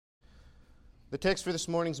The text for this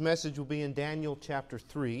morning's message will be in Daniel chapter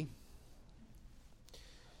 3.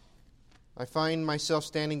 I find myself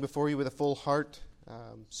standing before you with a full heart,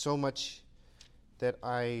 so much that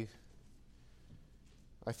I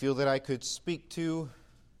feel that I could speak to.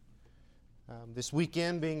 This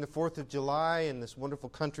weekend being the 4th of July in this wonderful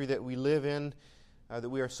country that we live in, that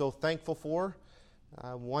we are so thankful for,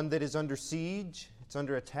 one that is under siege, it's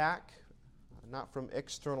under attack, not from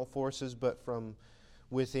external forces but from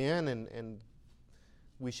within, and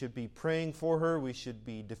we should be praying for her. We should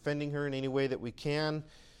be defending her in any way that we can.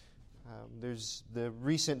 There's the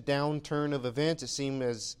recent downturn of events. It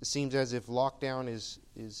seems as if lockdown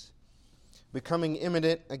is becoming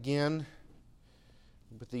imminent again.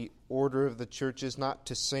 But the order of the church is not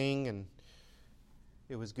to sing, and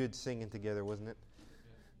it was good singing together, wasn't it?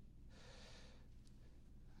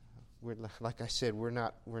 Like I said, we're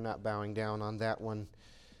not bowing down on that one.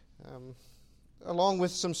 Along with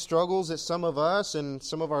some struggles that some of us and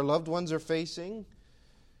some of our loved ones are facing,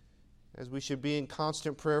 as we should be in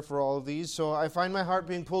constant prayer for all of these. So I find my heart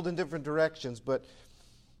being pulled in different directions, but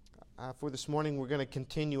for this morning we're going to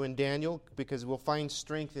continue in Daniel because we'll find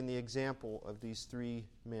strength in the example of these three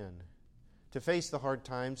men to face the hard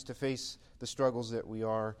times, to face the struggles that we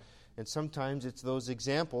are, and sometimes it's those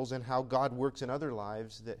examples and how God works in other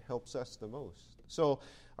lives that helps us the most. So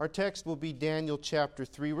our text will be Daniel chapter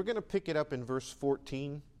 3. We're going to pick it up in verse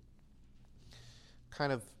 14.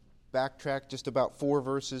 Kind of backtrack just about 4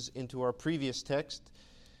 verses into our previous text.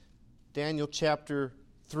 Daniel chapter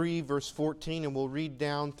 3, verse 14, and we'll read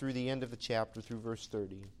down through the end of the chapter, through verse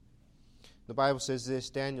 30. The Bible says this,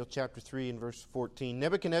 Daniel chapter 3 and verse 14.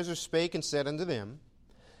 Nebuchadnezzar spake and said unto them,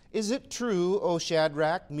 Is it true, O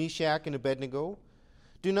Shadrach, Meshach, and Abednego?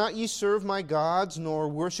 Do not ye serve my gods, nor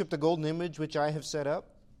worship the golden image which I have set up?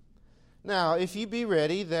 Now, if ye be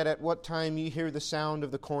ready, that at what time ye hear the sound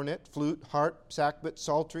of the cornet, flute, harp, sackbut,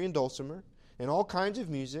 psaltery, and dulcimer, and all kinds of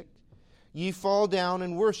music, ye fall down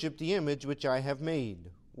and worship the image which I have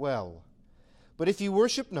made. Well, but if ye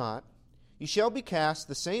worship not, ye shall be cast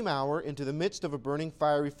the same hour into the midst of a burning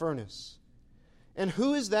fiery furnace. And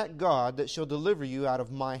who is that God that shall deliver you out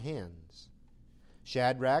of my hands?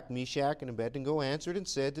 Shadrach, Meshach, and Abednego answered and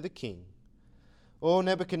said to the king, O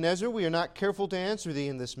Nebuchadnezzar, we are not careful to answer thee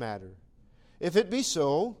in this matter. If it be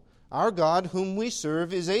so, our God whom we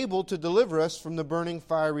serve is able to deliver us from the burning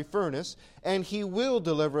fiery furnace, and he will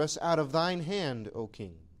deliver us out of thine hand, O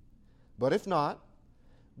king. But if not,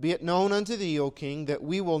 be it known unto thee, O king, that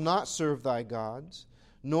we will not serve thy gods,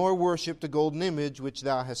 nor worship the golden image which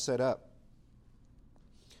thou hast set up.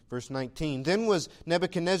 Verse 19, Then was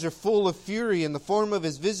Nebuchadnezzar full of fury, and the form of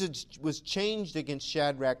his visage was changed against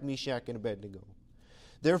Shadrach, Meshach, and Abednego.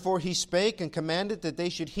 Therefore he spake and commanded that they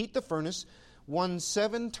should heat the furnace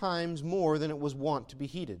 7 times more than it was wont to be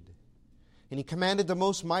heated. And he commanded the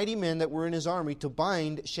most mighty men that were in his army to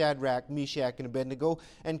bind Shadrach, Meshach, and Abednego,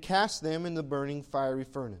 and cast them in the burning fiery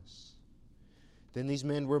furnace. Then these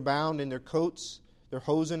men were bound in their coats, their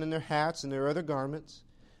hosen, and their hats, and their other garments,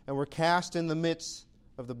 and were cast in the midst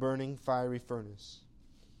of the burning fiery furnace.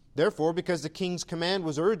 Therefore, because the king's command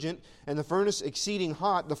was urgent, and the furnace exceeding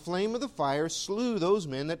hot, the flame of the fire slew those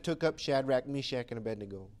men that took up Shadrach, Meshach, and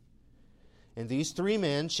Abednego. And these 3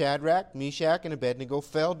 men, Shadrach, Meshach, and Abednego,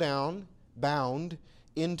 fell down, bound,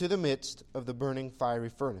 into the midst of the burning fiery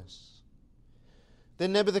furnace.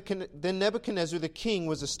 Then Nebuchadnezzar the king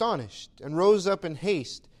was astonished, and rose up in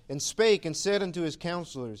haste, and spake and said unto his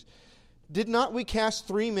counselors, Did not we cast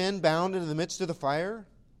 3 men bound into the midst of the fire?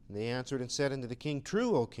 And they answered and said unto the king,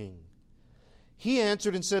 True, O king. He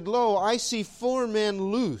answered and said, Lo, I see 4 men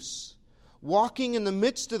loose, walking in the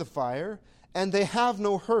midst of the fire, and they have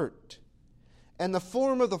no hurt. And the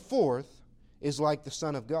form of the 4th is like the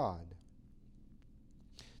Son of God.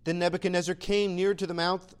 Then Nebuchadnezzar came near to the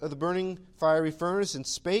mouth of the burning fiery furnace, and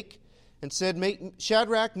spake, and said,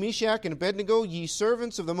 Shadrach, Meshach, and Abednego, ye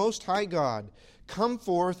servants of the Most High God, come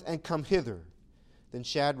forth and come hither. Then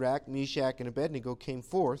Shadrach, Meshach, and Abednego came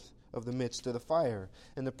forth of the midst of the fire.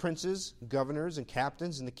 And the princes, governors, and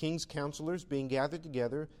captains, and the king's counselors, being gathered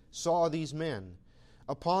together, saw these men,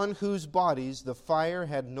 upon whose bodies the fire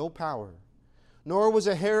had no power, nor was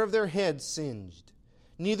a hair of their heads singed,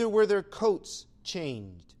 neither were their coats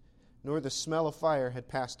changed, nor the smell of fire had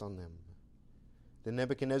passed on them. Then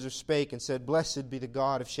Nebuchadnezzar spake and said, Blessed be the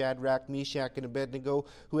God of Shadrach, Meshach, and Abednego,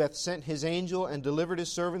 who hath sent his angel and delivered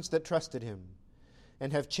his servants that trusted him,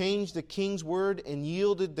 and have changed the king's word and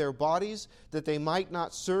yielded their bodies, that they might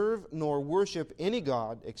not serve nor worship any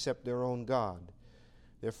god except their own God,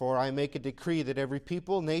 Therefore I make a decree that every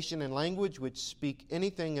people, nation, and language which speak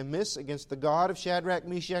anything amiss against the God of Shadrach,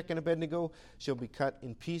 Meshach, and Abednego shall be cut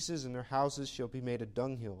in pieces, and their houses shall be made a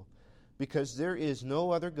dunghill, because there is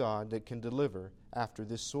no other God that can deliver after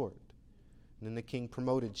this sort. And then the king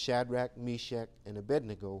promoted Shadrach, Meshach, and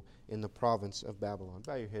Abednego in the province of Babylon.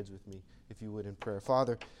 Bow your heads with me, if you would, in prayer.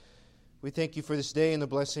 Father, we thank you for this day and the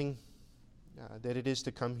blessing that it is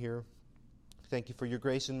to come here. Thank you for your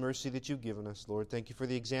grace and mercy that you've given us, Lord. Thank you for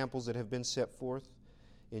the examples that have been set forth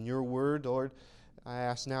in your word, Lord. I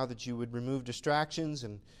ask now that you would remove distractions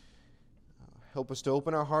and help us to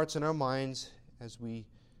open our hearts and our minds as we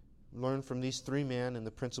learn from these three men and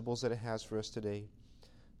the principles that it has for us today.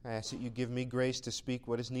 I ask that you give me grace to speak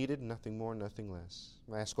what is needed, nothing more, nothing less.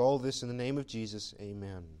 I ask all this in the name of Jesus.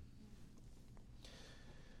 Amen.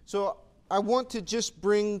 So I want to just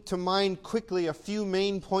bring to mind quickly a few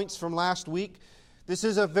main points from last week. This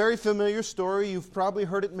is a very familiar story. You've probably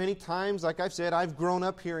heard it many times. Like I've said, I've grown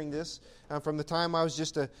up hearing this from the time I was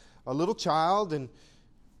just a little child. And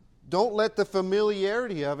don't let the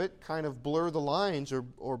familiarity of it kind of blur the lines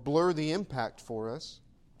or blur the impact for us.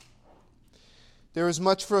 There is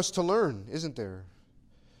much for us to learn, isn't there?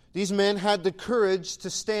 These men had the courage to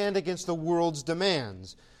stand against the world's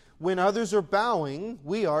demands. When others are bowing,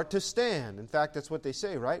 we are to stand. In fact, that's what they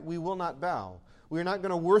say, right? We will not bow. We're not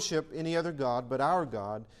going to worship any other God but our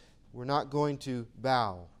God. We're not going to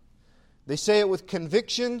bow. They say it with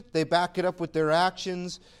conviction. They back it up with their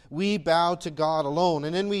actions. We bow to God alone.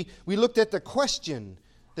 And then we looked at the question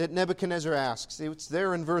that Nebuchadnezzar asks. It's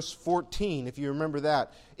there in verse 14, if you remember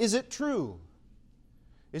that. Is it true?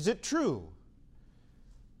 Is it true?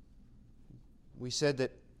 We said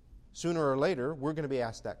that sooner or later, we're going to be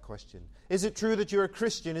asked that question. Is it true that you're a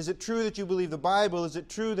Christian? Is it true that you believe the Bible? Is it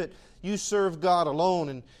true that you serve God alone?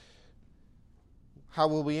 And how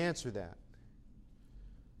will we answer that?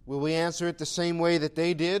 Will we answer it the same way that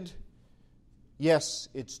they did? Yes,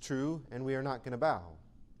 it's true, and we are not going to bow.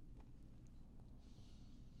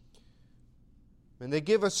 And they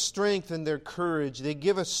give us strength in their courage. They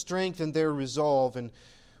give us strength in their resolve. And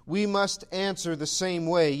we must answer the same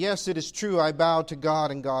way. Yes, it is true, I bow to God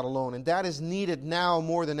and God alone. And that is needed now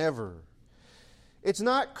more than ever. It's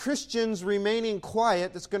not Christians remaining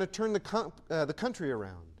quiet that's going to turn the country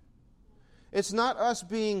around. It's not us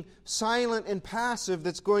being silent and passive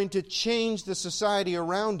that's going to change the society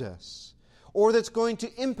around us or that's going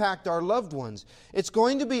to impact our loved ones. It's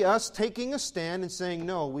going to be us taking a stand and saying,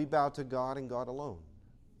 no, we bow to God and God alone.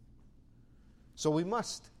 So we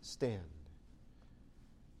must stand.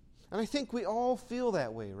 And I think we all feel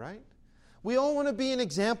that way, right? We all want to be an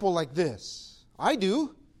example like this. I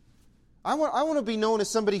do. I want to be known as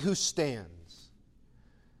somebody who stands.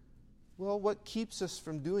 Well, what keeps us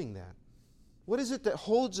from doing that? What is it that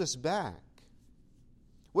holds us back?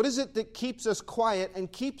 What is it that keeps us quiet and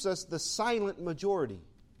keeps us the silent majority?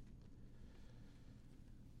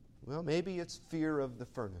 Well, maybe it's fear of the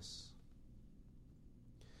furnace.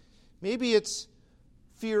 Maybe it's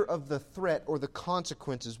fear of the threat or the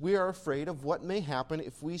consequences. We are afraid of what may happen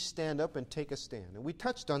if we stand up and take a stand. And we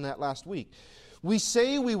touched on that last week. We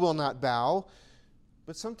say we will not bow,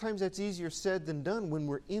 but sometimes that's easier said than done when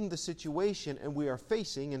we're in the situation and we are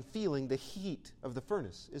facing and feeling the heat of the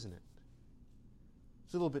furnace, isn't it?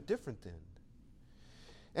 It's a little bit different then.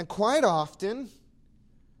 And quite often,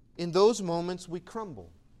 in those moments, we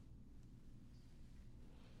crumble.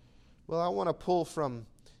 Well, I want to pull from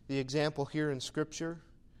the example here in Scripture.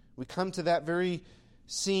 We come to that very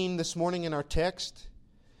scene this morning in our text.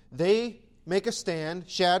 They make a stand,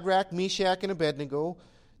 Shadrach, Meshach, and Abednego.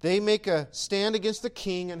 They make a stand against the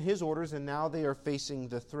king and his orders, and now they are facing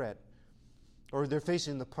the threat, or they're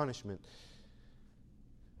facing the punishment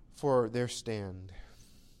for their stand.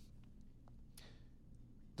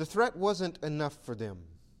 The threat wasn't enough for them.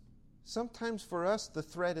 Sometimes for us, the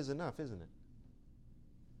threat is enough, isn't it?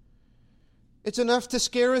 It's enough to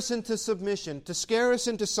scare us into submission, to scare us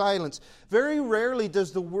into silence. Very rarely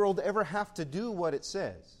does the world ever have to do what it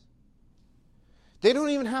says. They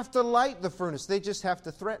don't even have to light the furnace. They just have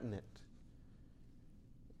to threaten it.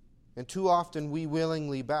 And too often we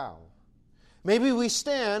willingly bow. Maybe we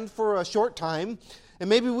stand for a short time, and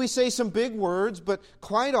maybe we say some big words, but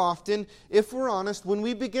quite often, if we're honest, when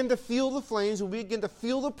we begin to feel the flames, when we begin to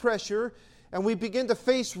feel the pressure, and we begin to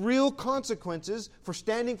face real consequences for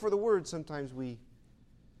standing for the word, sometimes we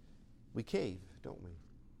cave, don't we?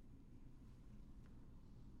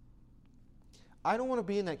 I don't want to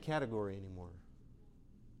be in that category anymore.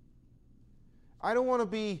 I don't want to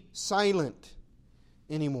be silent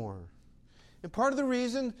anymore. And part of the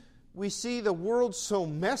reason we see the world so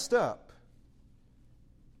messed up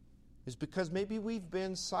is because maybe we've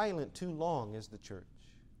been silent too long as the church.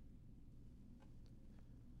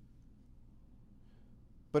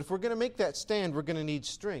 But if we're going to make that stand, we're going to need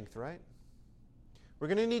strength, right? We're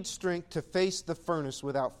going to need strength to face the furnace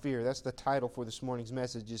without fear. That's the title for this morning's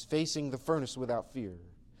message, is Facing the Furnace Without Fear.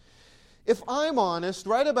 If I'm honest,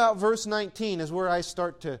 right about verse 19 is where I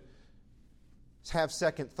start to have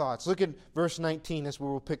second thoughts. Look at verse 19, that's where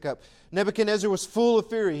we'll pick up. Nebuchadnezzar was full of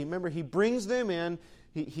fury. Remember, he brings them in.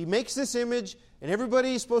 He makes this image, and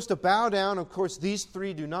everybody is supposed to bow down. Of course, these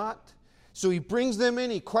three do not. So he brings them in,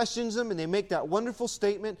 he questions them, and they make that wonderful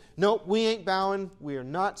statement, nope, we ain't bowing, we are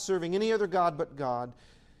not serving any other God but God.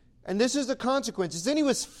 And this is the consequences. Then he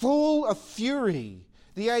was full of fury.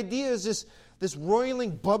 The idea is this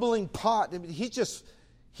roiling, bubbling pot. I mean,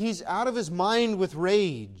 he's out of his mind with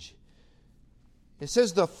rage. It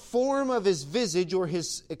says the form of his visage or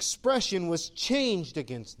his expression was changed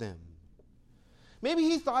against them. Maybe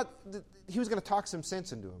he thought that he was going to talk some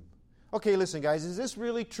sense into them. Okay, listen, guys, is this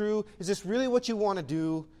really true? Is this really what you want to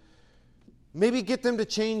do? Maybe get them to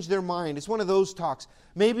change their mind. It's one of those talks.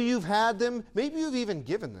 Maybe you've had them. Maybe you've even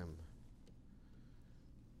given them.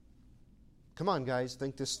 Come on, guys,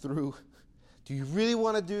 think this through. Do you really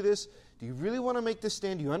want to do this? Do you really want to make this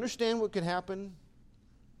stand? Do you understand what could happen?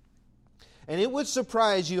 And it would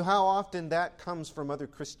surprise you how often that comes from other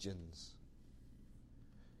Christians.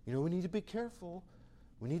 You know, we need to be careful.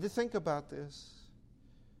 We need to think about this.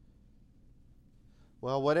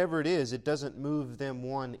 Well, whatever it is, it doesn't move them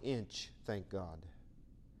 1 inch, thank God.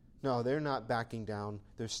 No, they're not backing down.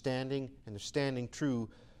 They're standing, and they're standing true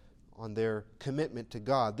on their commitment to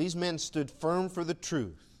God. These men stood firm for the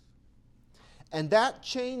truth. And that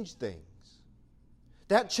changed things.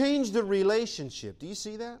 That changed the relationship. Do you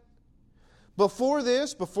see that? Before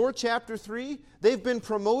this, before chapter 3, they've been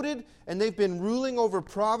promoted and they've been ruling over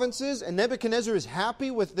provinces, and Nebuchadnezzar is happy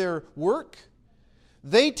with their work.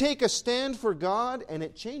 They take a stand for God, and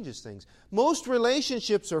it changes things. Most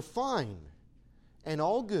relationships are fine and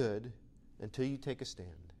all good until you take a stand.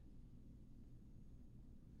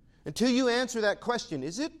 Until you answer that question,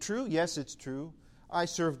 is it true? Yes, it's true. I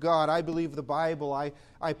serve God. I believe the Bible.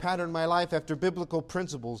 I pattern my life after biblical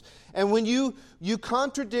principles. And when you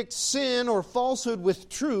contradict sin or falsehood with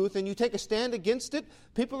truth and you take a stand against it,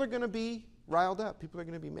 people are going to be riled up. People are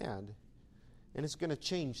going to be mad. And it's going to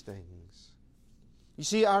change things. You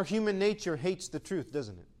see, our human nature hates the truth,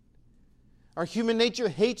 doesn't it? Our human nature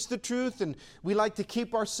hates the truth, and we like to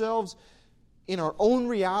keep ourselves in our own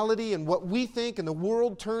reality and what we think, and the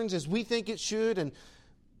world turns as we think it should, and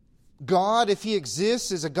God, if He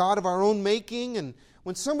exists, is a God of our own making, and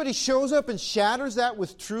when somebody shows up and shatters that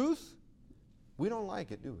with truth, we don't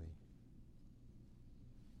like it, do we?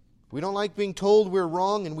 We don't like being told we're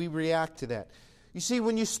wrong, and we react to that. You see,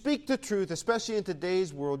 when you speak the truth, especially in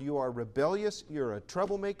today's world, you are rebellious, you're a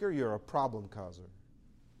troublemaker, you're a problem causer.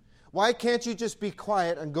 Why can't you just be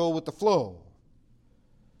quiet and go with the flow?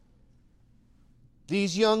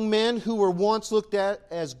 These young men who were once looked at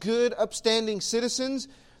as good, upstanding citizens,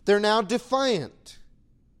 they're now defiant.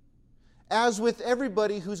 As with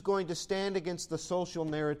everybody who's going to stand against the social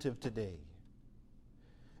narrative today.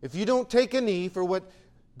 If you don't take a knee for what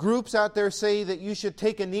groups out there say that you should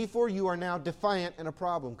take a knee for, you are now defiant and a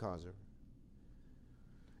problem causer.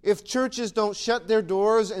 If churches don't shut their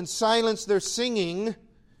doors and silence their singing,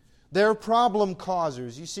 they're problem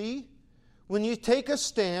causers. You see? When you take a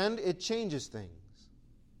stand, it changes things.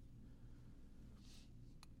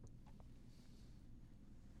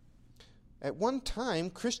 At one time,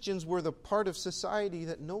 Christians were the part of society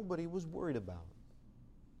that nobody was worried about.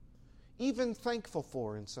 Even thankful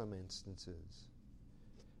for in some instances.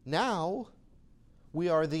 Now, we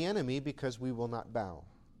are the enemy because we will not bow.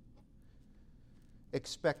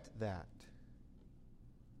 Expect that.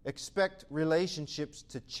 Expect relationships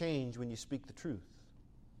to change when you speak the truth.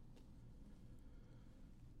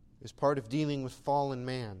 It's part of dealing with fallen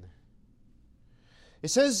man. It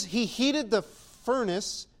says he heated the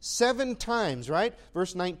furnace 7 times, right?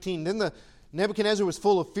 Verse 19. Then Nebuchadnezzar was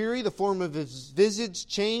full of fury. The form of his visage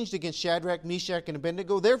changed against Shadrach, Meshach, and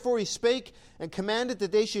Abednego. Therefore he spake and commanded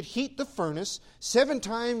that they should heat the furnace 7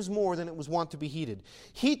 times more than it was wont to be heated.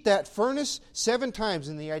 Heat that furnace 7 times,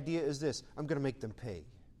 and the idea is this: I'm going to make them pay.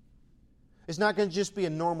 It's not going to just be a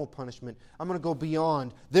normal punishment. I'm going to go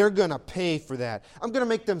beyond. They're going to pay for that. I'm going to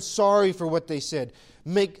make them sorry for what they said.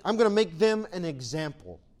 I'm going to make them an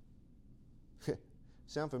example.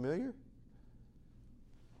 Sound familiar?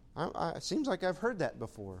 It seems like I've heard that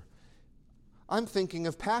before. I'm thinking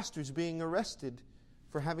of pastors being arrested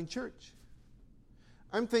for having church.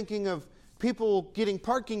 I'm thinking of people getting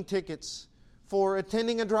parking tickets for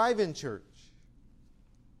attending a drive-in church.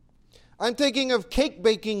 I'm thinking of cake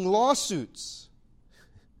baking lawsuits.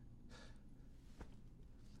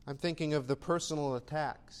 I'm thinking of the personal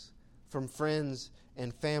attacks from friends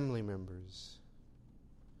and family members.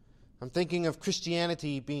 I'm thinking of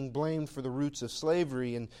Christianity being blamed for the roots of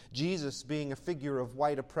slavery and Jesus being a figure of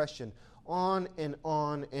white oppression. On and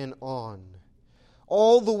on and on.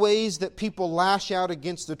 All the ways that people lash out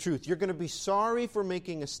against the truth. You're going to be sorry for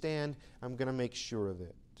making a stand. I'm going to make sure of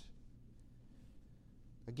it.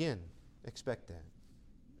 Again, expect that.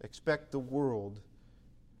 Expect the world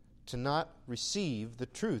to not receive the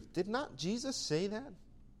truth. Did not Jesus say that?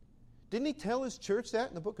 Didn't He tell His church that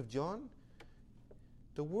in the book of John?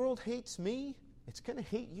 The world hates me, it's going to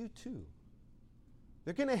hate you too.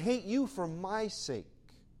 They're going to hate you for my sake.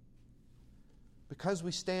 Because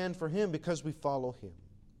we stand for Him, because we follow Him.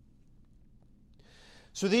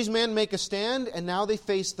 So these men make a stand, and now they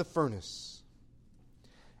face the furnace.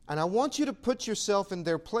 And I want you to put yourself in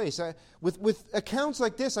their place. With accounts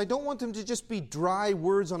like this, I don't want them to just be dry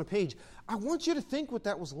words on a page. I want you to think what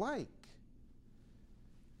that was like.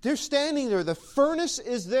 They're standing there. The furnace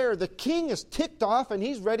is there. The king is ticked off, and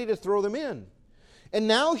he's ready to throw them in. And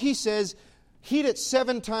now he says, heat it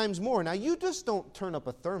 7 times more. Now, you just don't turn up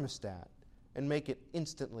a thermostat and make it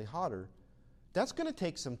instantly hotter. That's going to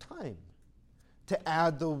take some time to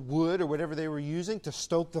add the wood or whatever they were using to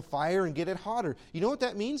stoke the fire and get it hotter. You know what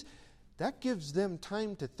that means? That gives them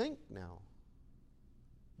time to think now.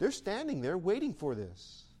 They're standing there waiting for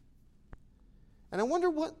this. And I wonder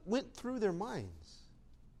what went through their minds.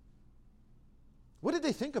 What did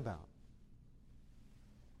they think about?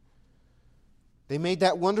 They made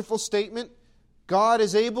that wonderful statement, God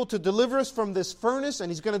is able to deliver us from this furnace,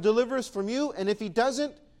 and He's going to deliver us from you, and if He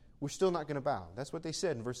doesn't, we're still not going to bow. That's what they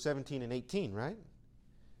said in verse 17 and 18, right?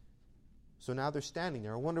 So now they're standing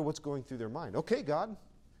there. I wonder what's going through their mind. Okay, God,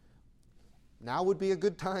 now would be a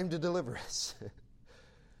good time to deliver us.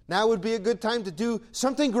 Now would be a good time to do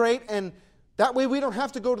something great, and that way we don't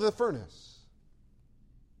have to go to the furnace.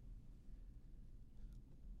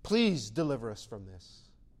 Please deliver us from this.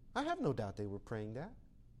 I have no doubt they were praying that.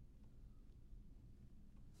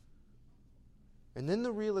 And then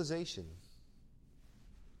the realization,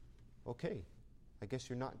 okay, I guess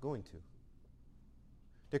you're not going to.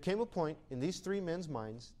 There came a point in these 3 men's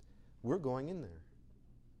minds, we're going in there.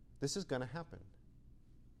 This is going to happen.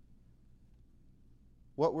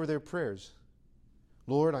 What were their prayers?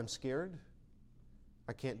 Lord, I'm scared.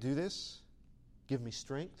 I can't do this. Give me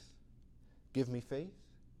strength. Give me faith.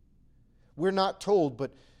 We're not told,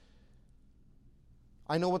 but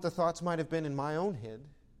I know what the thoughts might have been in my own head.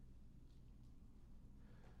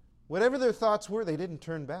 Whatever their thoughts were, they didn't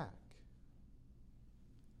turn back.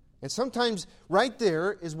 And sometimes right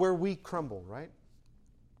there is where we crumble, right?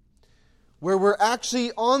 Where we're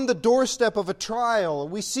actually on the doorstep of a trial,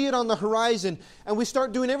 and we see it on the horizon, and we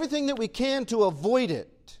start doing everything that we can to avoid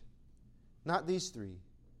it. Not these 3.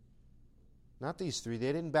 Not these 3.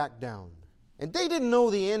 They didn't back down. And they didn't know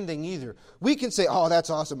the ending either. We can say, oh, that's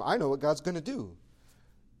awesome. I know what God's going to do.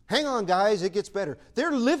 Hang on, guys. It gets better.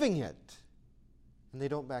 They're living it. And they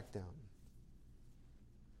don't back down.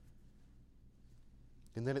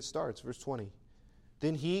 And then it starts, verse 20.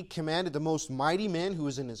 Then he commanded the most mighty men who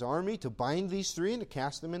was in his army to bind these 3 and to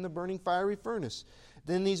cast them in the burning fiery furnace.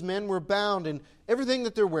 Then these men were bound in everything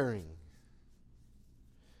that they're wearing.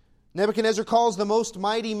 Nebuchadnezzar calls the most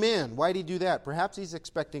mighty men. Why did he do that? Perhaps he's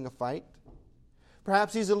expecting a fight.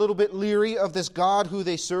 Perhaps he's a little bit leery of this God who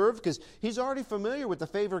they serve, because he's already familiar with the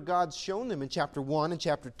favor God's shown them in chapter 1 and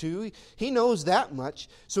chapter 2. He knows that much.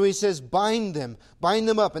 So he says, bind them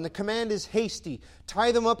up. And the command is hasty.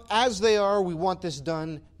 Tie them up as they are. We want this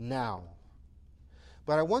done now.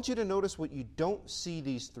 But I want you to notice what you don't see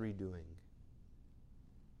these 3 doing.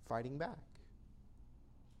 Fighting back.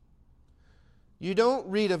 You don't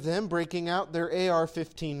read of them breaking out their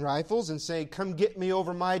AR-15 rifles and saying, come get me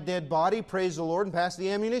over my dead body, praise the Lord, and pass the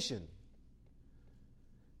ammunition.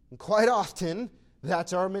 And quite often,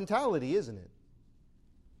 that's our mentality, isn't it?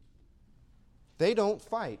 They don't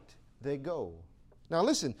fight, they go. Now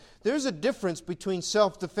listen, there's a difference between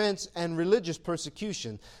self-defense and religious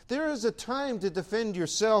persecution. There is a time to defend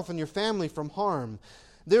yourself and your family from harm.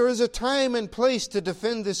 There is a time and place to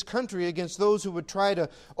defend this country against those who would try to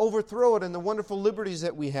overthrow it and the wonderful liberties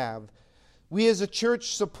that we have. We as a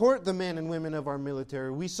church support the men and women of our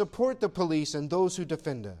military. We support the police and those who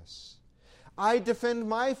defend us. I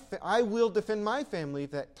will defend my family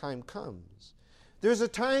if that time comes. There's a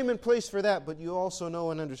time and place for that, but you also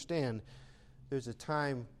know and understand there's a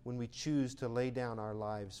time when we choose to lay down our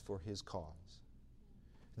lives for His cause.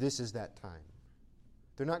 This is that time.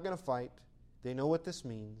 They're not going to fight. They know what this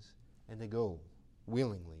means, and they go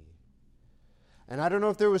willingly. And I don't know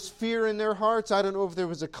if there was fear in their hearts. I don't know if there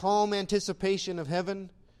was a calm anticipation of heaven.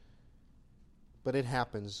 But it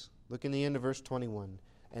happens. Look in the end of verse 21.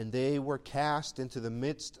 And they were cast into the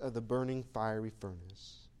midst of the burning fiery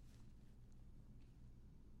furnace.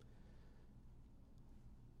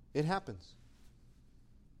 It happens.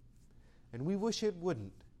 And we wish it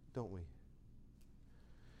wouldn't, don't we?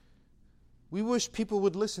 We wish people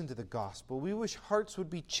would listen to the gospel. We wish hearts would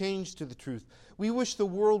be changed to the truth. We wish the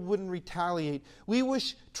world wouldn't retaliate. We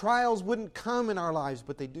wish trials wouldn't come in our lives,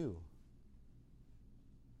 but they do.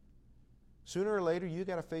 Sooner or later, you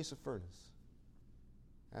got to face a furnace,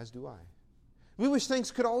 as do I. We wish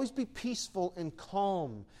things could always be peaceful and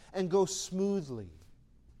calm and go smoothly.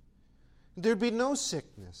 There'd be no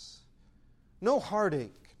sickness, no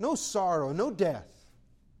heartache, no sorrow, no death,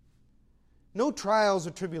 no trials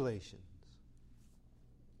or tribulations.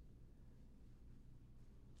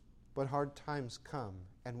 But hard times come,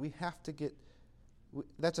 and we have to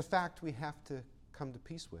that's a fact we have to come to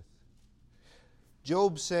peace with.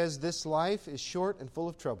 Job says this life is short and full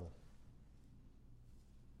of trouble.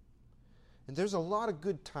 And there's a lot of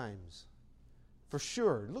good times, for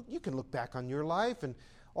sure. Look, you can look back on your life and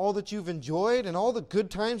all that you've enjoyed and all the good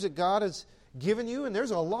times that God has given you, and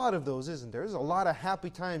there's a lot of those, isn't there? There's a lot of happy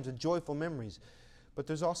times and joyful memories. But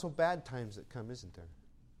there's also bad times that come, isn't there?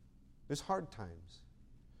 There's hard times.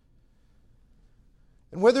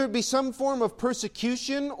 And whether it be some form of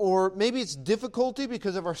persecution, or maybe it's difficulty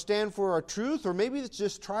because of our stand for our truth, or maybe it's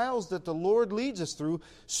just trials that the Lord leads us through,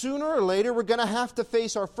 sooner or later we're going to have to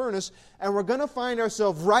face our furnace, and we're going to find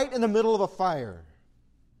ourselves right in the middle of a fire.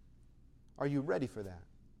 Are you ready for that?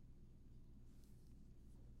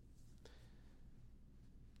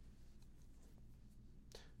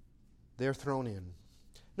 They're thrown in.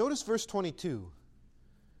 Notice verse 22.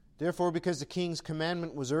 Therefore, because the king's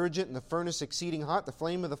commandment was urgent and the furnace exceeding hot, the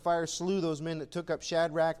flame of the fire slew those men that took up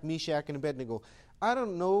Shadrach, Meshach, and Abednego. I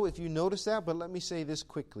don't know if you noticed that, but let me say this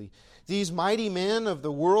quickly. These mighty men of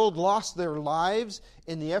the world lost their lives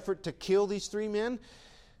in the effort to kill these three men.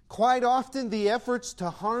 Quite often, the efforts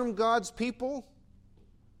to harm God's people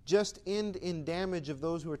just end in damage of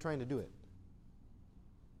those who are trying to do it.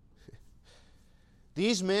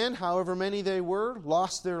 These men, however many they were,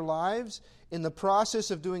 lost their lives in the process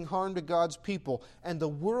of doing harm to God's people. And the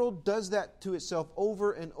world does that to itself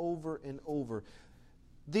over and over and over.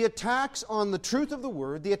 The attacks on the truth of the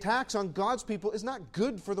Word, the attacks on God's people, is not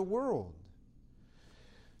good for the world.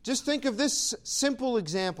 Just think of this simple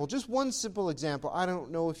example, just one simple example. I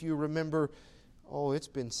don't know if you remember, it's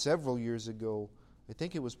been several years ago. I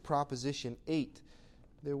think it was Proposition 8.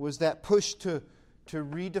 There was that push to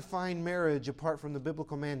redefine marriage apart from the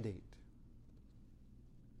biblical mandate.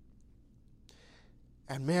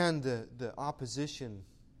 And man, the opposition,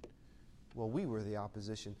 we were the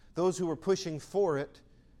opposition. Those who were pushing for it,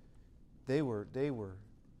 they were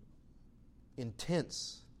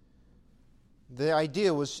intense. The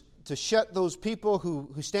idea was to shut those people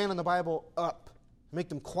who stand on the Bible up, make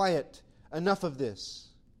them quiet. Enough of this.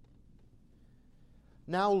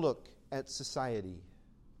 Now look at society.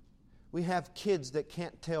 We have kids that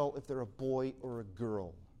can't tell if they're a boy or a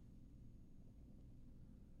girl.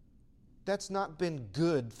 That's not been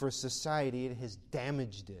good for society. It has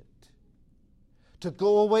damaged it. To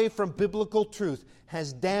go away from biblical truth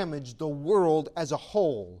has damaged the world as a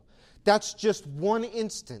whole. That's just one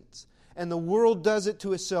instance. And the world does it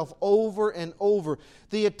to itself over and over.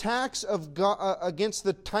 The attacks of God, against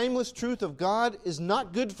the timeless truth of God is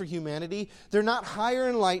not good for humanity. They're not higher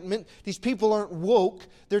enlightenment. These people aren't woke.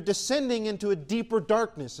 They're descending into a deeper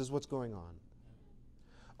darkness is what's going on.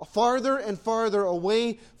 Farther and farther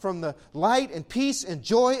away from the light and peace and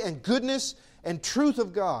joy and goodness and truth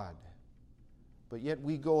of God. But yet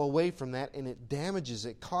we go away from that and it damages,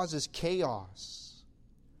 it causes chaos.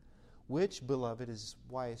 Which, beloved, is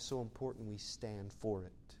why it's so important we stand for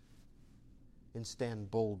it and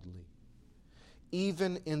stand boldly,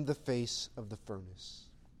 even in the face of the furnace.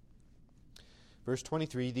 Verse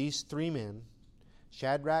 23, these three men,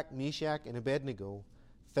 Shadrach, Meshach, and Abednego,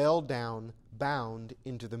 fell down, bound,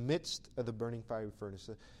 into the midst of the burning fiery furnace.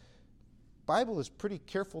 The Bible is pretty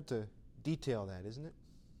careful to detail that, isn't it?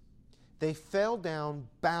 They fell down,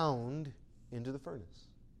 bound, into the furnace.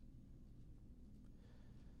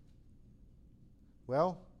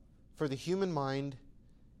 Well, for the human mind,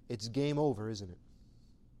 it's game over, isn't it?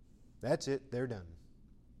 That's it, they're done.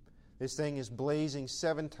 This thing is blazing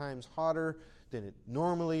 7 times hotter than it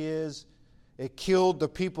normally is. It killed the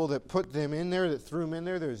people that put them in there, that threw them in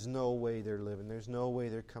there. There's no way they're living. There's no way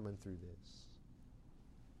they're coming through this.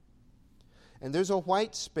 And there's a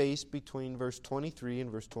white space between verse 23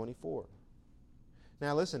 and verse 24.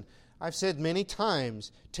 Now listen, I've said many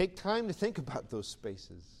times, take time to think about those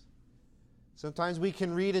spaces. Sometimes we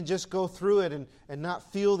can read and just go through it and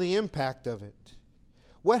not feel the impact of it.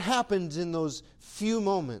 What happens in those few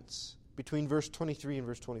moments between verse 23 and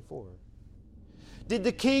verse 24? Did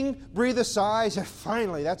the king breathe a sigh and say,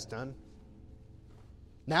 finally, that's done?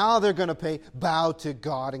 Now they're going to bow to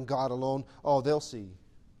God and God alone. Oh, they'll see.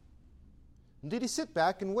 And did he sit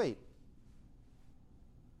back and wait?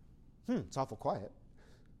 It's awful quiet.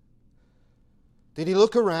 Did he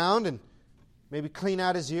look around and maybe clean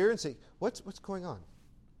out his ear and say, what's going on?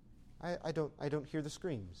 I don't hear the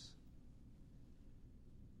screams.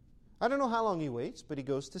 I don't know how long he waits, but he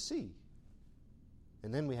goes to see.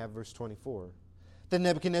 And then we have verse 24. Then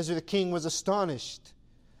Nebuchadnezzar the king was astonished.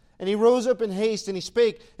 And he rose up in haste, and he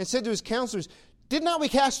spake, and said to his counselors, did not we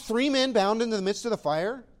cast 3 men bound into the midst of the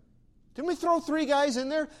fire? Didn't we throw 3 guys in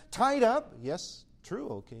there, tied up? Yes, true,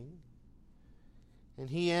 O king. And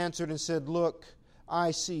he answered and said, look,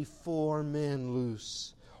 I see 4 men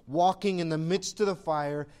loose, walking in the midst of the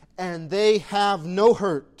fire, and they have no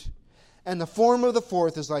hurt. And the form of the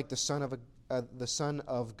 4th is like the Son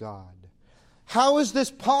of God. How is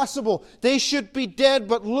this possible? They should be dead,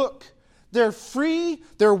 but look, they're free.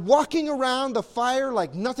 They're walking around the fire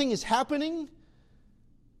like nothing is happening.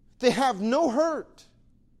 They have no hurt.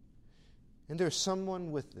 And there's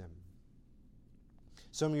someone with them.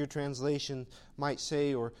 Some of your translation might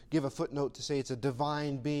say, or give a footnote to say it's a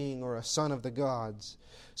divine being or a son of the gods.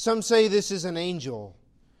 Some say this is an angel.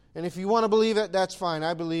 And if you want to believe it, that's fine.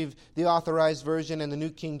 I believe the Authorized Version and the New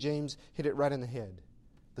King James hit it right in the head.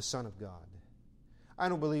 The Son of God. I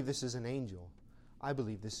don't believe this is an angel. I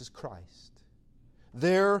believe this is Christ.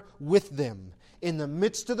 There with them, in the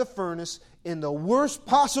midst of the furnace, in the worst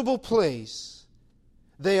possible place.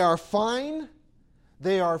 They are fine,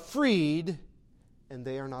 they are freed, and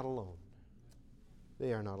they are not alone.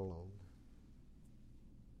 They are not alone.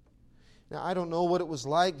 Now, I don't know what it was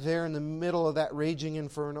like there in the middle of that raging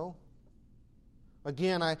inferno.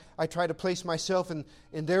 Again, I try to place myself in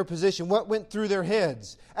their position. What went through their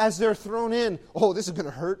heads as they're thrown in? Oh, this is going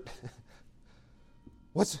to hurt.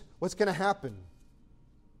 What's going to happen?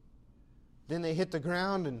 Then they hit the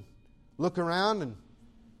ground and look around and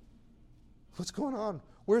what's going on?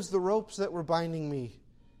 Where's the ropes that were binding me?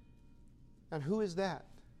 And who is that?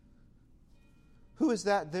 Who is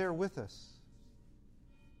that there with us?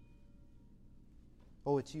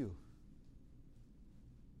 Oh, it's you.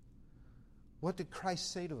 What did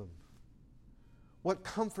Christ say to them? What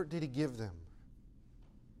comfort did He give them?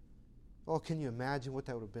 Oh, can you imagine what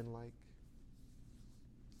that would have been like?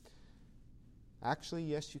 Actually,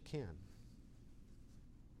 yes, you can.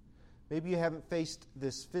 Maybe you haven't faced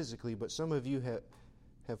this physically, but some of you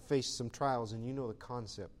have faced some trials and you know the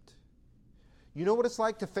concept. You know what it's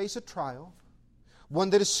like to face a trial, one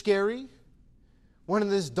that is scary, one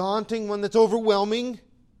that is daunting, one that's overwhelming.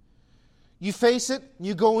 You face it,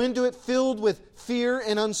 you go into it filled with fear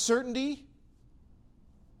and uncertainty.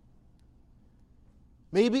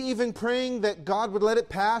 Maybe even praying that God would let it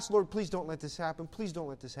pass. Lord, please don't let this happen. Please don't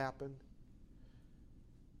let this happen.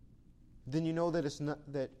 Then you know that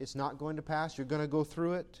it's not going to pass. You're going to go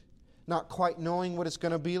through it, not quite knowing what it's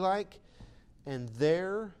going to be like. And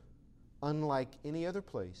there, unlike any other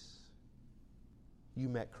place, you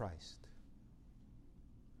met Christ.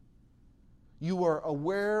 You are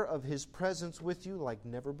aware of His presence with you like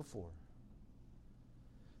never before.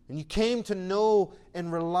 And you came to know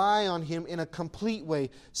and rely on Him in a complete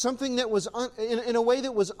way. Something that was in a way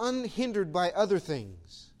that was unhindered by other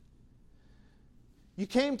things. You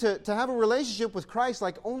came to have a relationship with Christ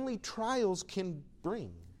like only trials can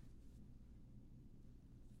bring.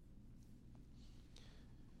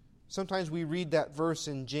 Sometimes we read that verse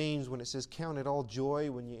in James when it says, count it all joy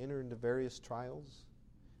when you enter into various trials.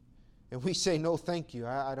 And we say, no, thank you.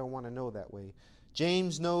 I don't want to know that way.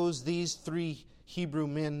 James knows, these 3 Hebrew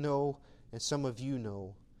men know, and some of you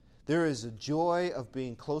know. There is a joy of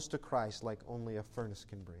being close to Christ like only a furnace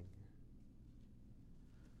can bring.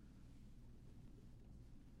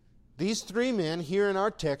 These 3 men here in our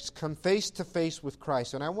text come face to face with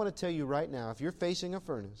Christ. And I want to tell you right now, if you're facing a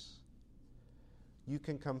furnace, you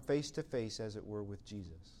can come face to face, as it were, with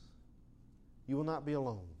Jesus. You will not be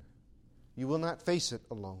alone. You will not face it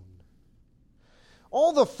alone.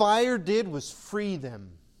 All the fire did was free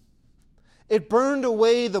them. It burned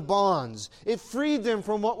away the bonds. It freed them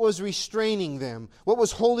from what was restraining them, what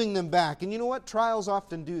was holding them back. And you know what? Trials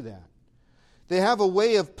often do that. They have a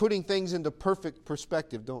way of putting things into perfect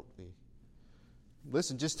perspective, don't they?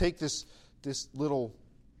 Listen, just take this little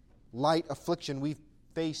light affliction we've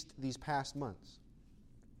faced these past months.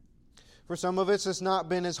 For some of us, it's not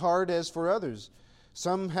been as hard as for others.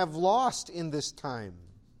 Some have lost in this time.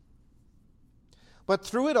 But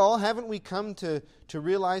through it all, haven't we come to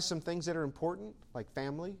realize some things that are important, like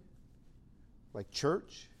family, like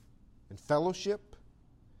church and fellowship?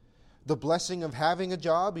 The blessing of having a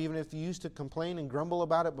job, even if you used to complain and grumble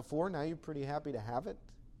about it before, now you're pretty happy to have it.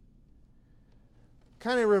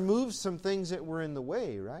 Kind of removed some things that were in the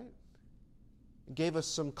way, right? It gave us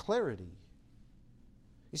some clarity.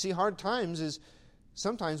 You see, hard times is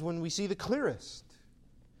sometimes when we see the clearest.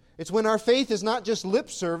 It's when our faith is not just lip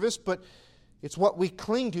service, but it's what we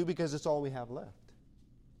cling to because it's all we have left.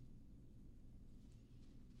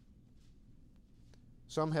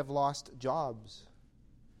 Some have lost jobs.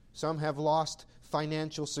 Some have lost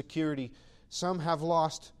financial security. Some have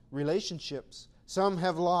lost relationships. Some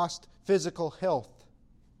have lost physical health.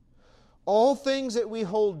 All things that we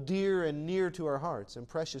hold dear and near to our hearts and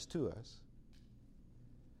precious to us.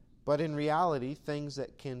 But in reality, things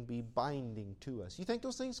that can be binding to us. You think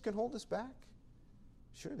those things can hold us back?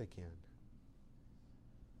 Sure they can.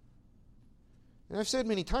 And I've said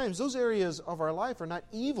many times, those areas of our life are not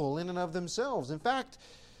evil in and of themselves. In fact,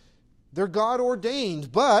 they're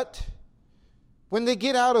God-ordained, but when they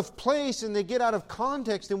get out of place and they get out of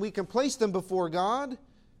context and we can place them before God,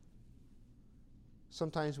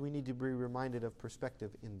 sometimes we need to be reminded of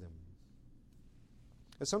perspective in them.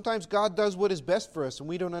 And sometimes God does what is best for us and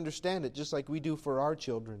we don't understand it, just like we do for our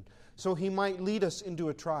children. So He might lead us into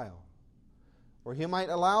a trial, or He might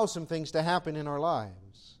allow some things to happen in our lives.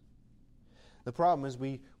 The problem is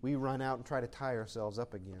we run out and try to tie ourselves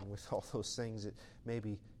up again with all those things that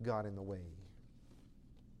maybe got in the way.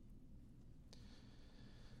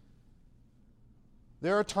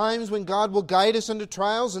 There are times when God will guide us into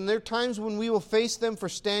trials, and there are times when we will face them for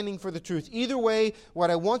standing for the truth. Either way,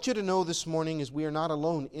 what I want you to know this morning is we are not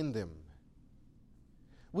alone in them.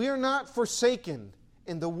 We are not forsaken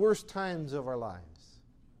in the worst times of our lives.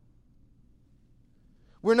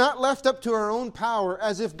 We're not left up to our own power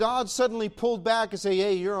as if God suddenly pulled back and say,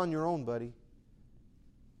 hey, you're on your own, buddy.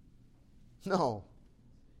 No.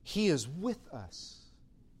 He is with us.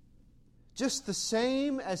 Just the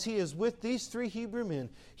same as He is with these three Hebrew men,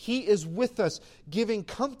 He is with us, giving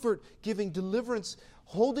comfort, giving deliverance,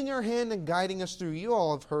 holding our hand and guiding us through. You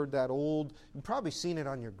all have heard that you've probably seen it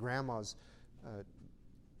on your grandma's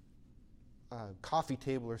coffee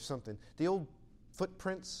table or something. The old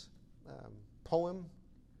Footprints poem,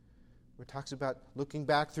 where it talks about looking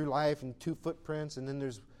back through life and two footprints, and then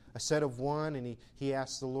there's a set of one, and he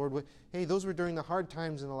asks the Lord, hey, those were during the hard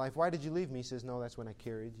times in the life. Why did you leave me? He says, no, that's when I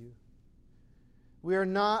carried you. We are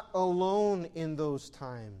not alone in those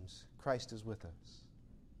times. Christ is with us.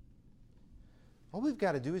 All we've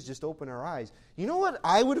got to do is just open our eyes. You know what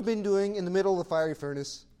I would have been doing in the middle of the fiery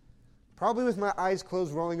furnace? Probably with my eyes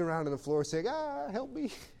closed, rolling around on the floor, saying, help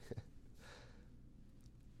me.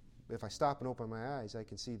 But if I stop and open my eyes, I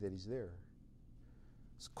can see that He's there.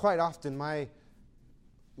 It's quite often my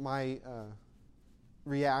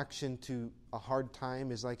reaction to a hard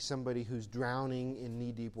time is like somebody who's drowning in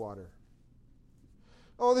knee-deep water.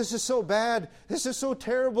 Oh, this is so bad. This is so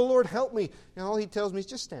terrible. Lord, help me. And all He tells me is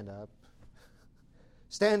just stand up.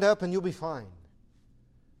 Stand up and you'll be fine.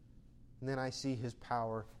 And then I see His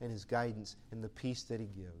power and His guidance and the peace that He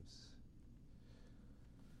gives.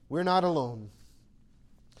 We're not alone.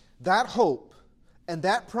 That hope and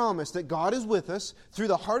that promise that God is with us through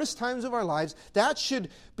the hardest times of our lives, that should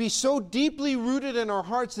be so deeply rooted in our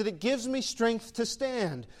hearts that it gives me strength to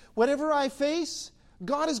stand. Whatever I face,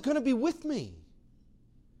 God is going to be with me.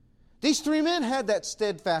 These three men had that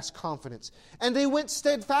steadfast confidence, and they went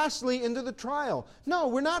steadfastly into the trial. No,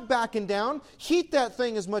 we're not backing down. Heat that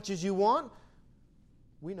thing as much as you want.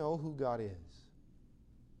 We know who God is.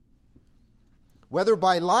 Whether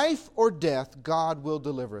by life or death, God will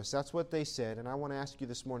deliver us. That's what they said, and I want to ask you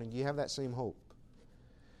this morning, do you have that same hope?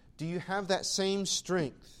 Do you have that same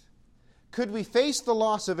strength? Could we face the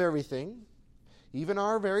loss of everything, even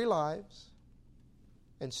our very lives,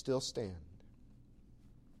 and still stand?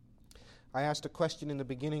 I asked a question in the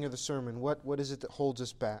beginning of the sermon. What is it that holds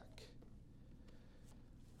us back?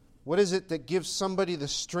 What is it that gives somebody the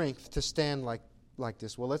strength to stand like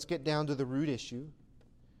this? Well, let's get down to the root issue.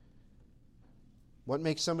 What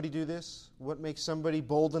makes somebody do this? What makes somebody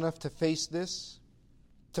bold enough to face this?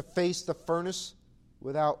 To face the furnace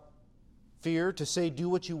without fear? To say, do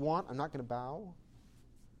what you want, I'm not going to bow?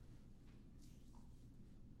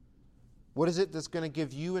 What is it that's going to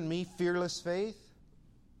give you and me fearless faith?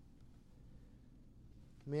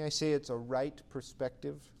 May I say it's a right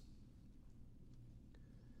perspective?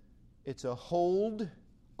 It's a hold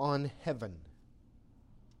on heaven.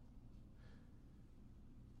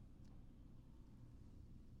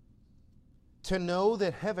 to know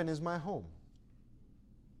that heaven is my home.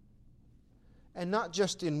 And not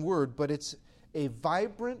just in word, but it's a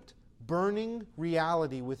vibrant, burning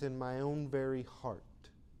reality within my own very heart.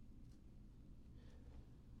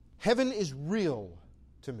 Heaven is real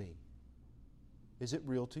to me. Is it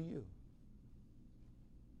real to you?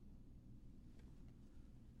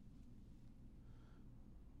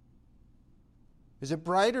 Is it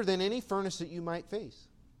brighter than any furnace that you might face?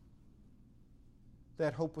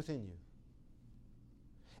 That hope within you.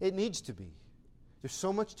 It needs to be. There's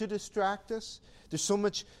so much to distract us. There's so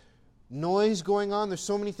much noise going on. There's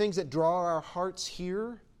so many things that draw our hearts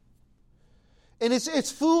here. And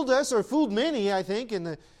it's fooled us, or fooled many, I think,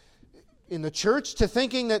 in the church to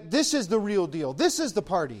thinking that this is the real deal. This is the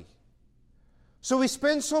party. So we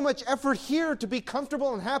spend so much effort here to be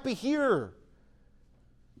comfortable and happy here.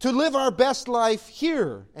 To live our best life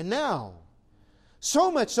here and now. So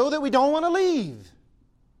much so that we don't want to leave.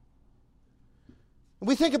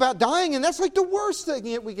 We think about dying, and that's like the worst thing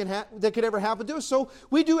that could ever happen to us. So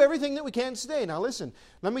we do everything that we can to stay. Now listen,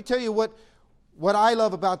 let me tell you what I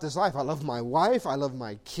love about this life. I love my wife. I love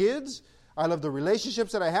my kids. I love the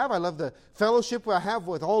relationships that I have. I love the fellowship I have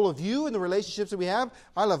with all of you and the relationships that we have.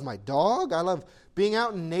 I love my dog. I love being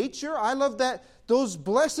out in nature. I love those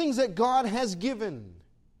blessings that God has given.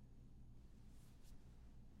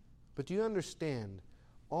 But do you understand?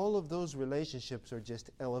 All of those relationships are just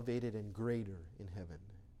elevated and greater in heaven.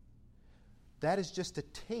 That is just a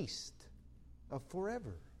taste of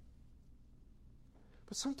forever.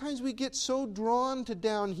 But sometimes we get so drawn to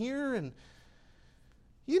down here, and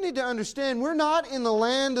you need to understand, we're not in the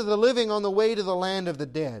land of the living on the way to the land of the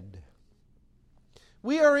dead.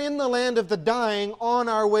 We are in the land of the dying on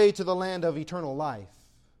our way to the land of eternal life.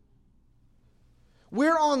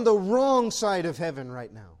 We're on the wrong side of heaven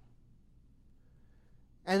right now.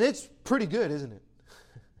 And it's pretty good, isn't it?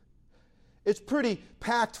 It's pretty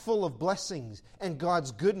packed full of blessings and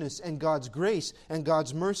God's goodness and God's grace and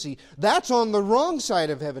God's mercy. That's on the wrong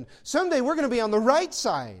side of heaven. Someday we're going to be on the right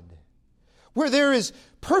side, where there is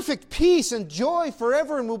perfect peace and joy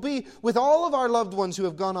forever, and we'll be with all of our loved ones who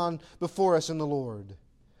have gone on before us in the Lord.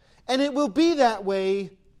 And it will be that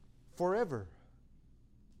way forever.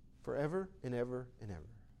 Forever and ever and ever.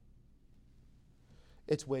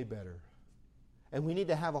 It's way better. And we need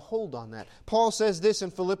to have a hold on that. Paul says this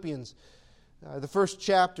in Philippians, the first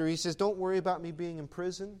chapter. He says, don't worry about me being in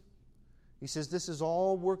prison. He says, this is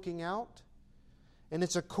all working out. And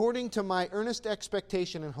it's according to my earnest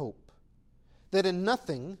expectation and hope, that in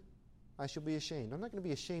nothing I shall be ashamed. I'm not going to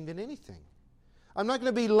be ashamed in anything. I'm not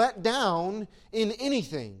going to be let down in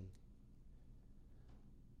anything.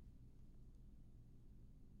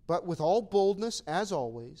 But with all boldness, as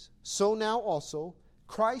always, so now also,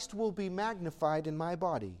 Christ will be magnified in my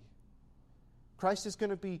body. Christ is going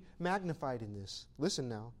to be magnified in this. Listen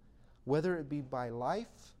now. Whether it be by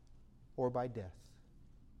life or by death.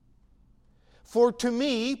 For to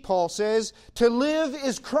me, Paul says, to live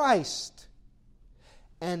is Christ,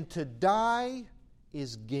 and to die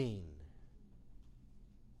is gain.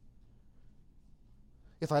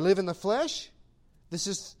 If I live in the flesh, this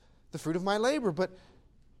is the fruit of my labor. But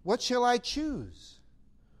what shall I choose?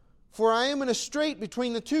 For I am in a strait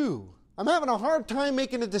between the two. I'm having a hard time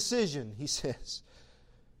making a decision, he says.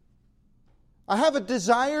 I have a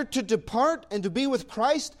desire to depart and to be with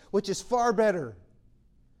Christ, which is far better.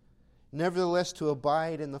 Nevertheless, to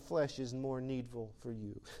abide in the flesh is more needful for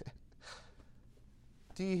you.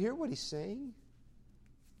 Do you hear what he's saying?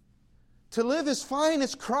 To live is fine,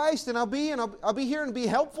 it's Christ, and I'll be here and be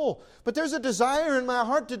helpful. But there's a desire in my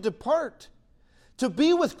heart to depart, to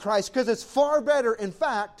be with Christ, because it's far better. In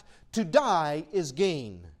fact, to die is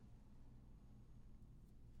gain.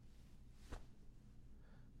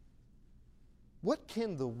 What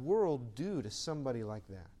can the world do to somebody like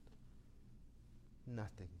that?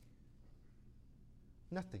 Nothing.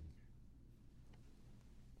 Nothing.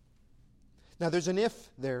 Now there's an if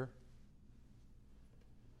there.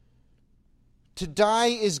 To die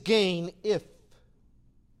is gain if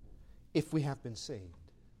we have been saved.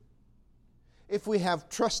 If we have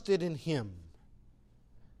trusted in Him.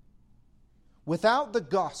 Without the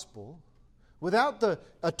gospel, without the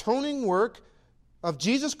atoning work of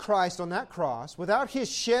Jesus Christ on that cross, without His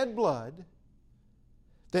shed blood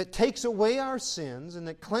that takes away our sins and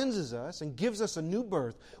that cleanses us and gives us a new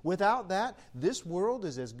birth, without that, this world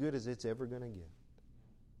is as good as it's ever going to get.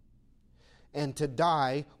 And to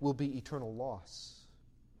die will be eternal loss,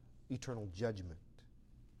 eternal judgment.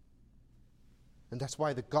 And that's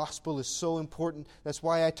why the gospel is so important. That's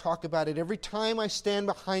why I talk about it every time I stand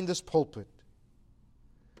behind this pulpit.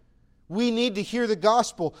 We need to hear the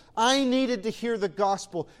gospel. I needed to hear the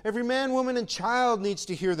gospel. Every man, woman, and child needs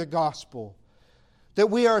to hear the gospel. That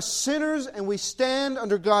we are sinners and we stand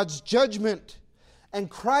under God's judgment. And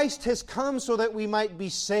Christ has come so that we might be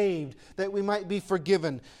saved, that we might be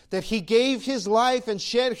forgiven. That He gave His life and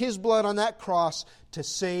shed His blood on that cross to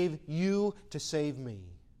save you, to save me.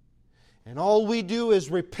 And all we do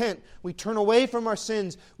is repent. We turn away from our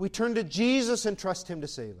sins. We turn to Jesus and trust Him to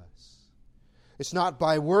save us. It's not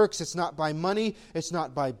by works. It's not by money. It's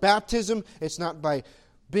not by baptism. It's not by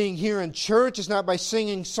being here in church. It's not by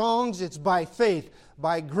singing songs. It's by faith.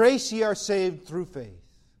 By grace ye are saved through faith.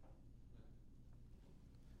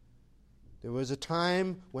 There was a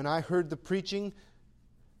time when I heard the preaching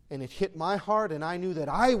and it hit my heart and I knew that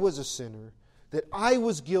I was a sinner, that I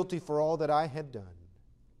was guilty for all that I had done.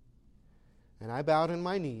 And I bowed on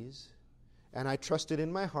my knees and I trusted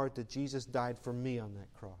in my heart that Jesus died for me on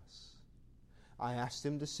that cross. I asked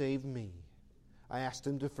Him to save me. I asked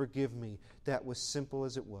Him to forgive me. That was simple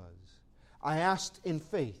as it was. I asked in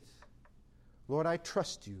faith, Lord, I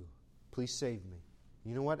trust You. Please save me.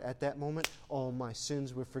 You know what? At that moment, all my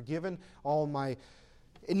sins were forgiven, all my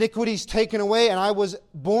iniquities taken away, and I was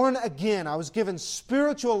born again. I was given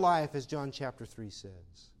spiritual life, as John chapter 3 says.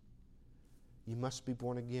 You must be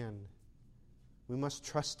born again. We must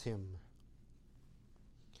trust Him.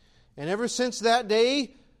 And ever since that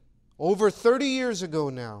day, over 30 years ago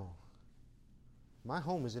now, my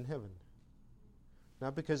home is in heaven.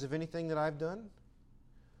 Not because of anything that I've done,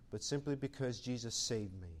 but simply because Jesus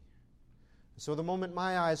saved me. So the moment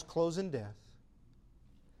my eyes close in death,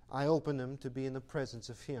 I open them to be in the presence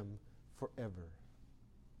of Him forever.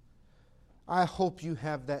 I hope you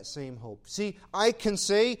have that same hope. See, I can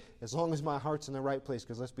say, as long as my heart's in the right place,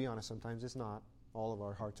 because let's be honest, sometimes it's not. All of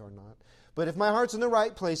our hearts are not. But if my heart's in the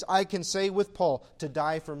right place, I can say with Paul, to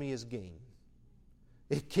die for me is gain.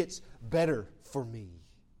 It gets better for me.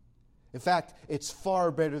 In fact, it's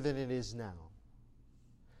far better than it is now.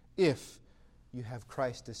 If you have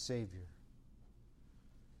Christ as Savior.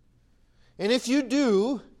 And if you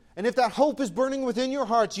do, and if that hope is burning within your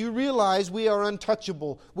hearts, you realize we are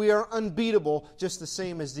untouchable. We are unbeatable, just the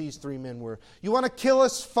same as these three men were. You want to kill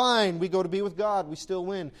us? Fine. We go to be with God. We still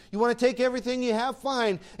win. You want to take everything you have?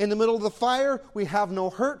 Fine. In the middle of the fire, we have no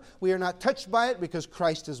hurt. We are not touched by it because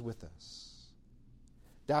Christ is with us.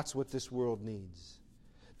 That's what this world needs.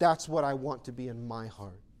 That's what I want to be in my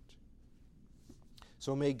heart.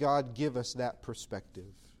 So may God give us that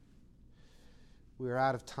perspective. We are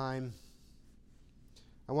out of time.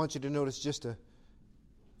 I want you to notice just a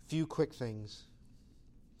few quick things.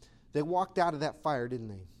 They walked out of that fire, didn't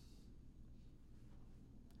they?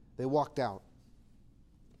 They walked out.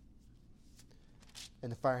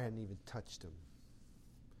 And the fire hadn't even touched them.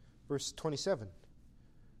 Verse 27.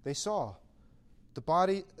 They saw the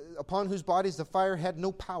body upon whose bodies the fire had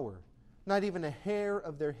no power. Not even a hair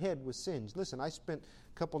of their head was singed. Listen, I spent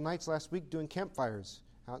a couple nights last week doing campfires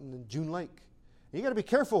out in the June Lake. You got to be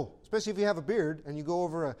careful, especially if you have a beard and you go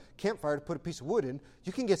over a campfire to put a piece of wood in.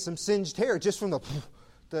 You can get some singed hair just from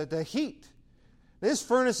the heat. This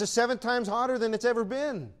furnace is 7 times hotter than it's ever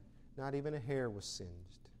been. Not even a hair was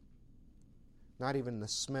singed. Not even the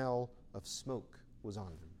smell of smoke was on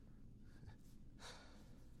them.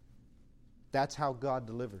 That's how God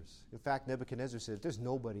delivers. In fact, Nebuchadnezzar said, there's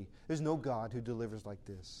no God who delivers like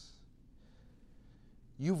this.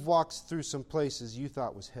 You've walked through some places you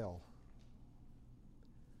thought was hell.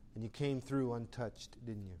 And you came through untouched,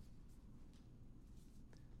 didn't you?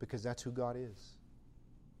 Because that's who God is.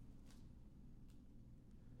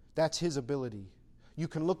 That's His ability. You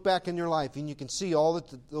can look back in your life and you can see all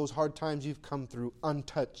those hard times you've come through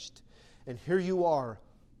untouched. And here you are,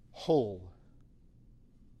 whole.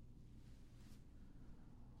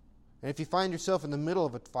 And if you find yourself in the middle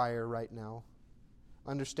of a fire right now,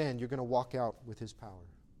 understand you're going to walk out with His power.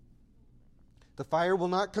 The fire will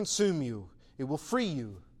not consume you. It will free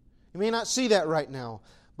you. You may not see that right now,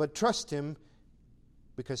 but trust Him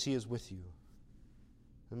because He is with you.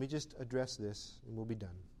 Let me just address this and we'll be done.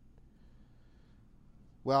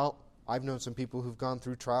 Well, I've known some people who've gone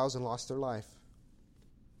through trials and lost their life.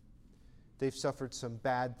 They've suffered some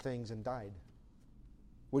bad things and died.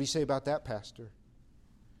 What do you say about that, Pastor?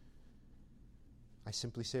 I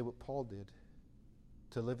simply say what Paul did.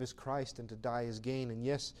 To live is Christ and to die is gain. And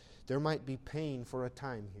yes, there might be pain for a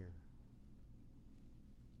time here.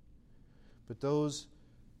 But those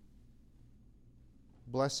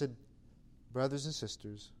blessed brothers and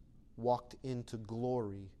sisters walked into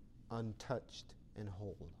glory untouched and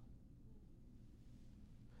whole.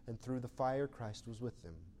 And through the fire, Christ was with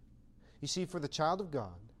them. You see, for the child of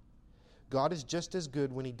God, God is just as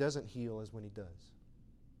good when He doesn't heal as when He does.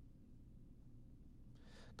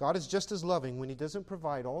 God is just as loving when He doesn't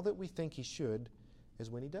provide all that we think He should as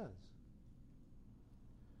when He does.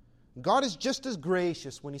 God is just as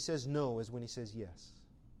gracious when He says no as when He says yes.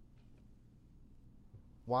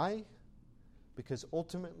 Why? Because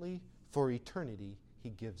ultimately, for eternity, He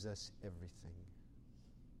gives us everything.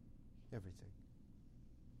 Everything.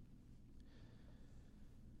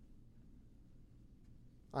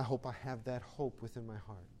 I hope I have that hope within my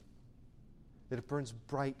heart. That it burns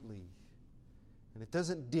brightly. And it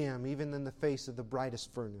doesn't dim even in the face of the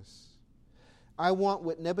brightest furnace. I want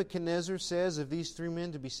what Nebuchadnezzar says of these three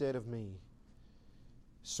men to be said of me.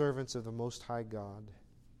 Servants of the Most High God,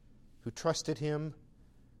 who trusted Him,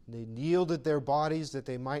 and they yielded their bodies that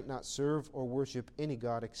they might not serve or worship any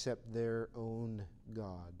god except their own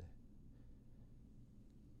God.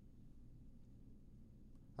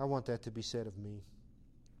 I want that to be said of me.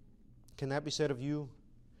 Can that be said of you?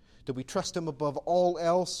 Do we trust Him above all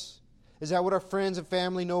else? Is that what our friends and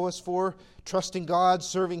family know us for? Trusting God,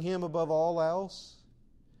 serving Him above all else?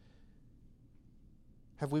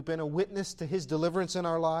 Have we been a witness to His deliverance in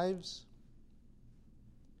our lives?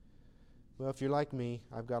 Well, if you're like me,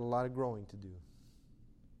 I've got a lot of growing to do.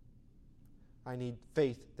 I need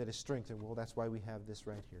faith that is strengthened. Well, that's why we have this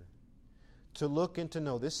right here. To look and to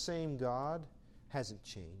know this same God hasn't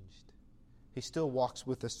changed. He still walks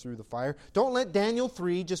with us through the fire. Don't let Daniel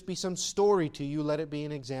 3 just be some story to you. Let it be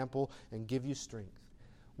an example and give you strength.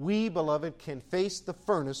 We, beloved, can face the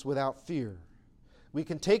furnace without fear. We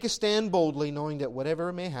can take a stand boldly knowing that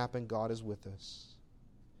whatever may happen, God is with us.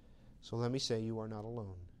 So let me say, you are not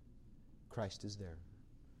alone. Christ is there.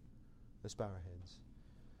 Let's bow our heads.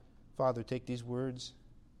 Father, take these words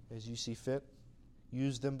as you see fit.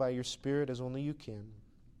 Use them by your Spirit as only you can.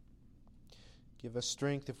 Give us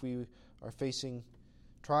strength if we are facing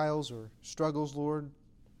trials or struggles, Lord.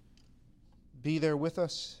 Be there with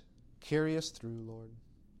us. Carry us through, Lord.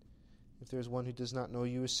 If there's one who does not know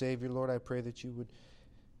you as Savior, Lord, I pray that you would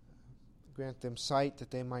grant them sight,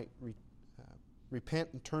 that they might repent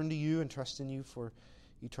and turn to you and trust in you for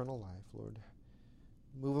eternal life, Lord.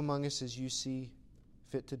 Move among us as you see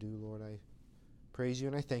fit to do, Lord. I praise you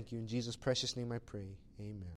and I thank you. In Jesus' precious name I pray. Amen.